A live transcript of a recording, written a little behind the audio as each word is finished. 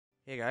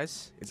Hey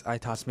guys, it's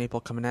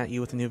iTossMaple coming at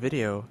you with a new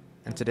video,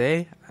 and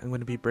today I'm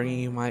going to be bringing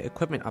you my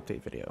equipment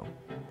update video.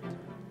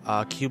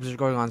 Cubes are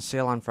going on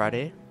sale on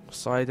Friday,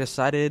 so I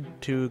decided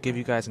to give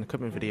you guys an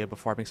equipment video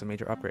before I make some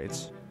major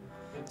upgrades.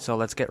 So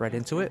let's get right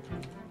into it.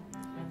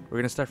 We're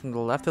going to start from the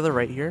left to the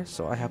right here,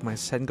 so I have my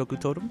Sengoku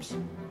totems.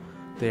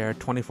 They are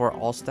 24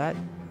 all stat,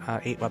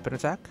 8 weapon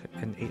attack,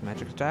 and 8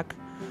 magic attack.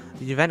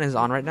 The event is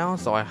on right now,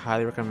 so I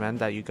highly recommend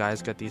that you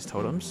guys get these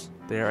totems.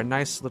 They're a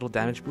nice little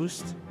damage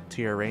boost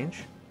to your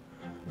range.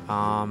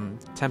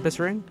 Tempest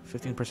Ring,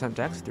 15%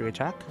 dex, 3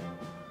 attack.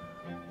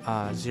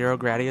 0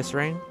 Gradius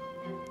Ring.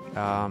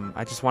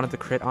 I just wanted the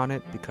crit on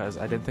it because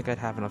I didn't think I'd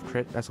have enough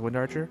crit as a Wind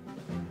Archer.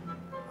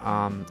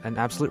 An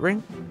Absolute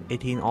Ring,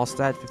 18 all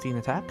stat, 15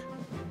 attack.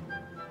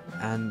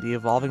 And the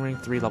Evolving Ring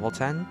 3 level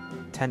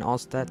 10, 10 all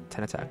stat,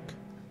 10 attack.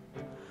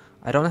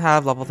 I don't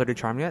have level 30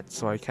 charm yet,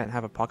 so I can't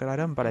have a pocket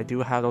item, but I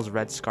do have those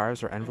red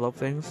scarves or envelope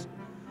things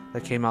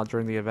that came out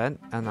during the event,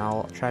 and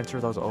I'll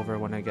transfer those over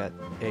when I get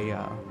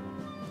a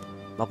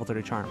level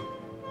 30 charm.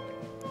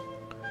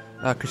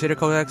 Crusader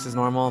Codex is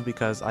normal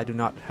because I do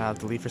not have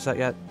the Leafer set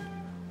yet.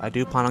 I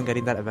do plan on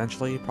getting that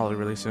eventually, probably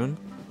really soon.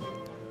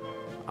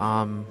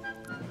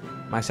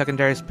 My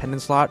secondary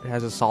pendant slot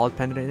has a solid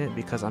pendant in it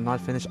because I'm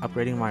not finished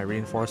upgrading my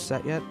reinforced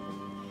set yet.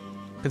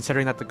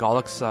 Considering that the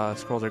Gollux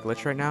scrolls are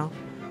glitched right now,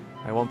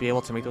 I won't be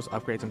able to make those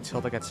upgrades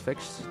until that gets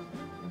fixed.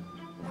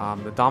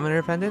 The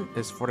Dominator pendant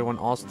is 41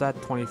 all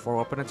stat, 24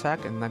 weapon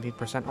attack, and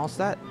 19% all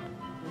stat.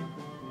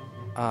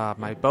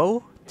 My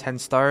bow, 10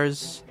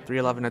 stars,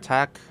 311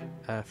 attack,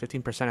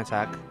 15%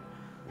 attack.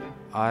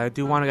 I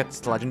do want to get this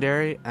to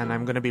legendary, and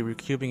I'm going to be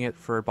recubing it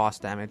for boss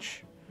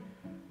damage.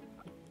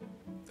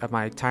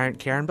 My Tyrant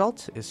Karen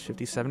belt is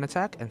 57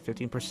 attack and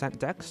 15%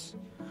 dex.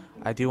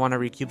 I do want to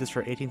recube this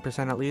for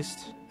 18% at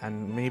least,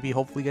 and maybe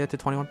hopefully get it to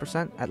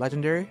 21% at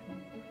legendary.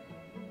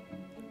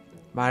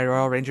 My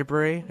Royal Ranger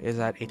Beret is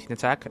at 18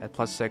 attack at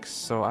 +6,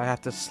 so I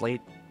have to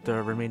slate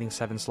the remaining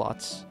 7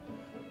 slots.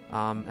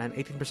 And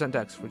 18%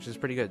 dex, which is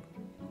pretty good.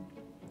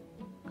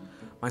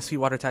 My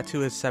Sweetwater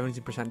Tattoo is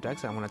 17%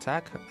 dex at 1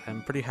 attack.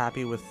 I'm pretty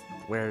happy with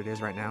where it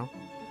is right now,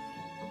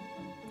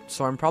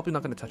 so I'm probably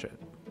not going to touch it.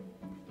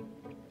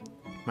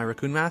 My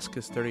Raccoon Mask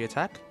is 30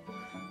 attack,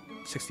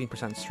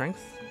 16%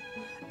 strength,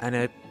 and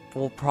it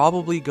will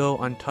probably go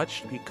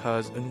untouched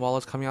because Unwall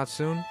is coming out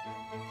soon.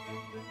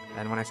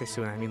 And when I say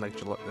soon, I mean like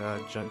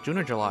June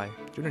or July.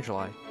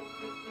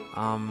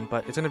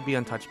 But it's going to be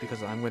untouched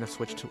because I'm going to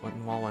switch to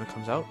Unwall when it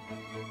comes out.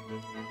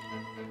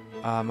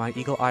 My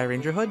Eagle Eye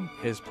Ranger Hood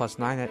is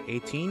 +9 at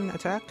 18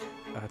 attack,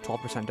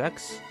 12%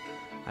 dex.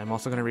 I'm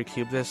also going to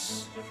recube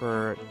this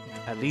for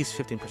at least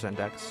 15%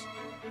 dex.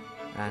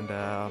 And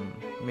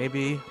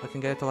maybe I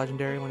can get it to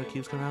legendary when the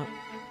cubes come out.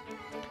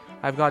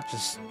 I've got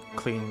just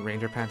clean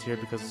Ranger pants here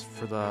because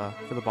for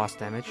the boss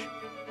damage.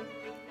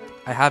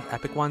 I have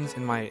epic ones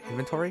in my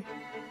inventory,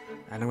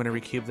 and I'm going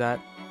to recube that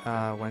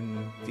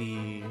when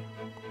the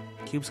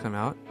cubes come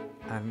out,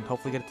 and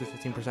hopefully get it to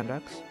 15%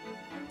 dex.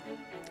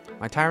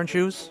 My Tyrant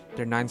shoes,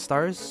 they're 9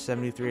 stars,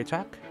 73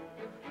 attack,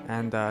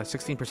 and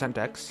 16%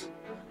 dex.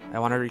 I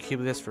want to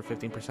recube this for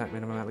 15%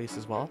 minimum at least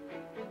as well.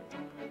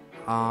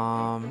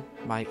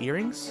 My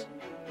earrings,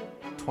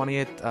 20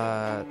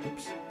 attack,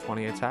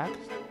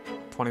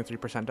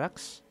 23%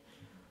 dex.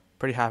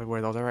 Pretty happy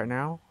where those are right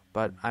now,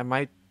 but I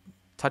might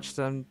touch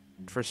them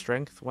for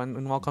strength when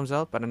Unwall comes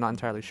out, but I'm not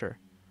entirely sure.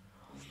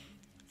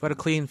 I've got a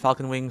clean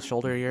Falcon Wings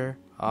shoulder here.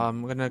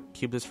 I'm gonna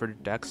cube this for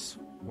dex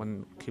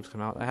when cubes come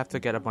out. I have to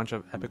get a bunch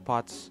of epic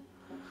pots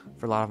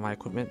for a lot of my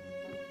equipment.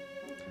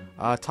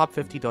 Top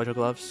 50 dojo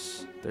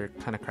gloves, they're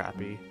kind of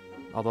crappy.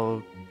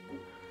 Although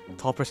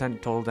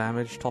 12% total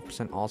damage,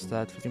 12% all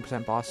stat,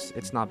 15% boss,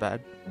 it's not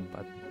bad,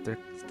 but they're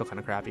still kind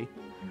of crappy.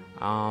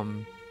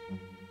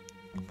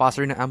 Boss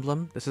Arena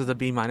Emblem, this is the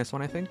B- one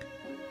I think.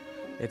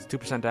 It's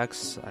 2%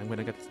 dex. I'm going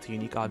to get this to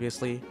unique,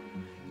 obviously.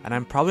 And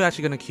I'm probably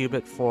actually going to cube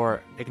it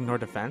for Ignore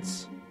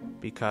Defense,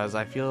 because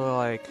I feel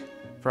like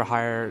for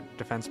higher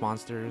defense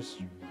monsters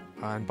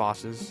and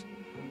bosses,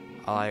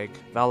 like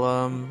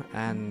Vellum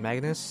and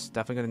Magnus,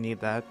 definitely going to need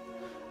that.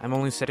 I'm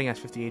only sitting at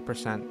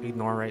 58%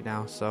 Ignore right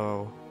now,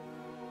 so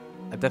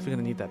I'm definitely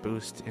going to need that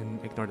boost in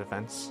Ignore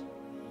Defense.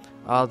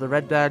 The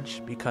red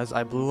badge, because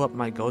I blew up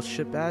my Ghost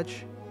Ship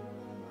badge.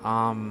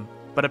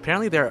 But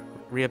apparently they're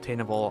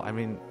reobtainable. I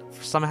mean,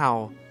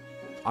 somehow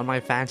on my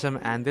Phantom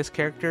and this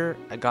character,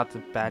 I got the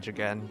badge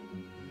again.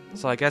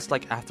 So I guess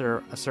like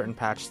after a certain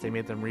patch, they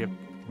made them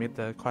made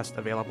the quest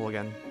available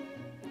again.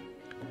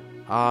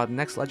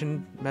 Next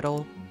legend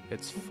medal,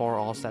 it's 4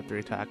 all stat 3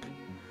 attack.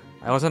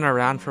 I wasn't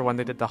around for when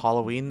they did the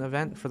Halloween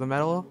event for the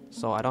medal,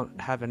 so I don't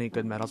have any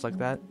good medals like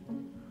that.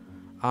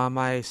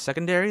 My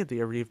secondary, the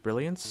Areve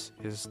Brilliance,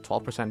 is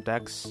 12%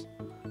 dex,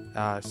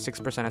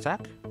 6%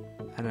 attack,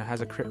 and it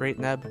has a crit rate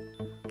neb,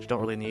 which you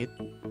don't really need.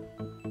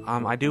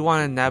 I do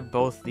want to neb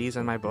both these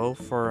and my bow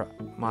for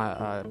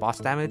my boss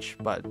damage,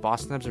 but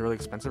boss nebs are really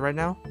expensive right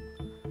now,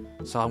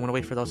 so I'm going to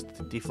wait for those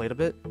to deflate a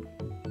bit.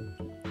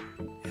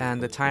 And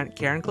the Tyrant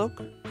Karen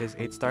Cloak is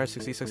 8 stars,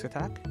 66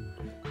 attack,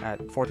 at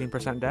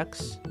 14%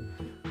 dex.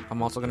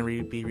 I'm also going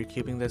to be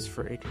recubing this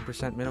for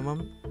 18%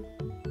 minimum.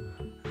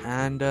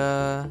 And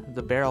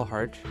the barrel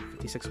heart,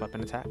 56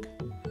 weapon attack.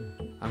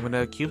 I'm going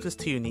to cube this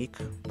to unique,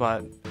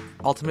 but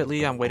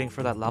ultimately I'm waiting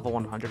for that level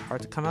 100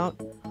 heart to come out.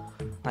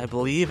 I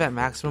believe at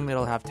maximum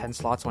it'll have 10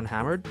 slots when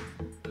hammered.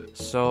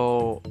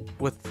 So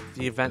with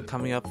the event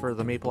coming up for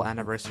the Maple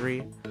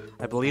anniversary,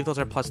 I believe those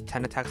are plus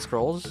 10 attack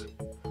scrolls.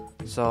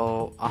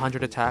 So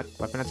 100 attack,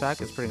 weapon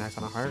attack is pretty nice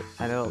on a heart.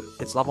 I know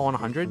it's level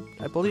 100,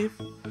 I believe.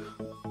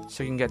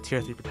 So you can get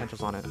tier 3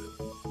 potentials on it.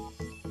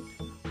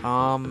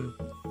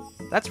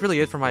 That's really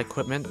it for my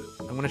equipment.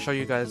 I'm going to show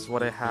you guys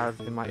what I have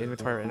in my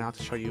inventory right now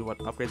to show you what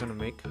upgrades I'm going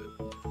to make.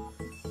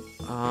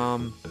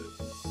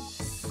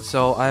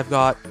 So I've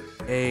got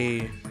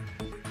a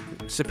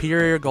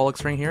superior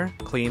Golix ring here,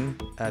 clean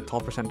at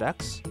 12%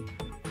 dex.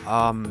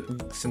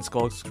 Since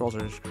Golix scrolls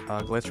are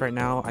glitched right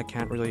now, I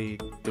can't really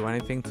do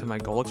anything to my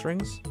Golix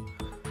rings.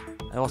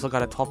 I also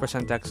got a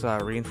 12% dex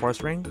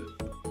reinforced ring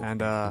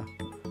and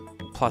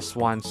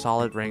 +1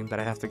 solid ring that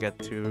I have to get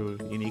to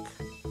unique.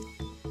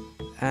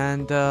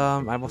 And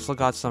I've also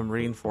got some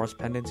reinforced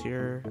pendants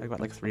here. I got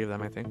like 3 of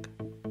them, I think.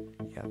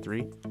 Yeah,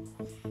 3.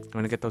 I'm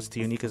going to get those to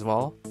unique as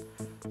well.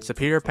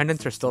 Superior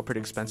pendants are still pretty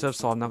expensive,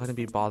 so I'm not going to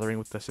be bothering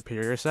with the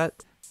superior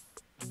set.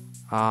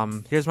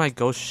 Here's my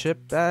ghost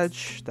ship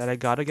badge that I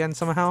got again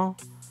somehow,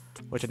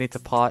 which I need to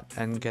pot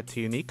and get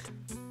to unique.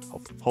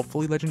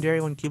 Hopefully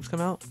legendary when cubes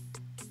come out.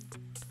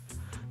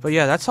 But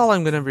yeah, that's all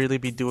I'm going to really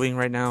be doing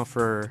right now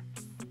for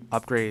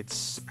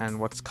upgrades and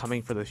what's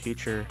coming for the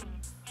future.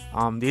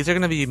 These are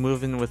going to be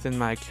moving within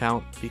my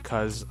account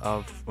because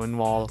of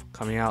Windwall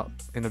coming out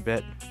in a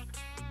bit.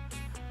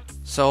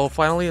 So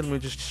finally, let me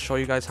just show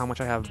you guys how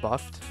much I have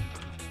buffed.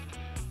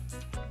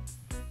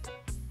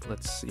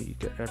 Let's see,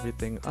 get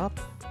everything up.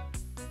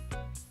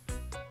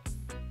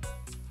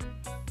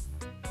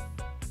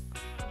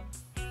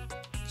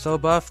 So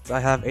buffed, I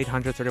have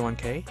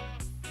 831k.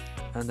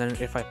 And then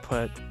if I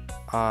put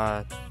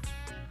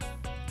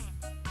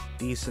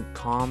decent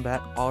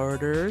combat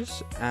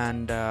orders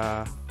and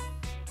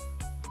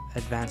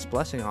advanced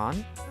blessing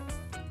on,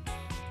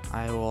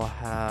 I will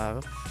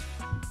have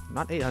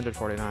not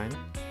 849,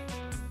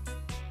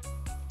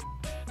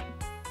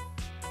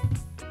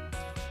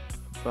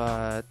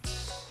 but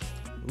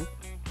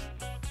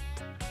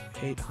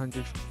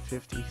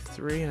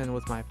 853, and then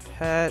with my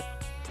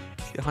pet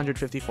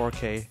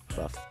 854k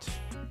buffed.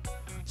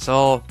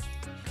 So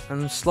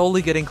I'm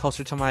slowly getting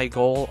closer to my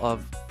goal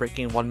of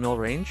breaking 1 mil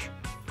range,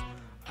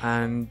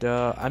 and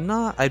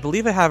I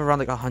believe I have around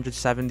like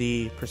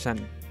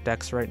 170%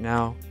 dex right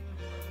now.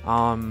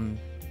 I'm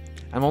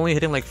only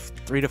hitting like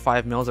 3 to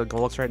 5 mils at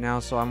Golux right now,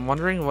 so I'm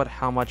wondering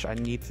how much I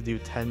need to do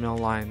 10 mil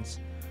lines,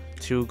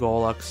 2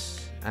 Golux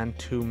and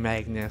 2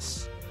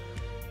 Magnus.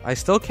 I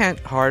still can't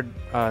hard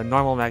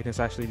normal Magnus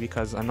actually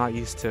because I'm not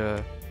used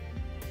to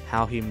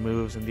how he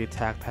moves and the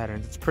attack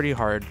patterns. It's pretty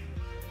hard.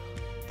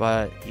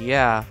 But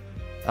yeah,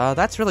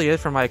 that's really it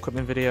for my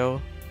equipment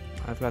video.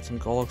 I've got some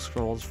Golux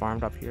scrolls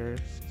farmed up here,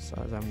 so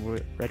as I'm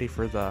ready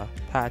for the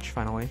patch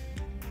finally.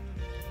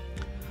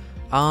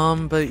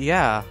 But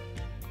yeah,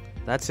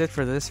 that's it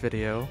for this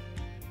video.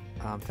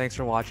 Thanks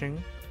for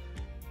watching,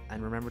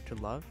 and remember to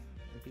love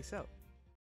and peace out.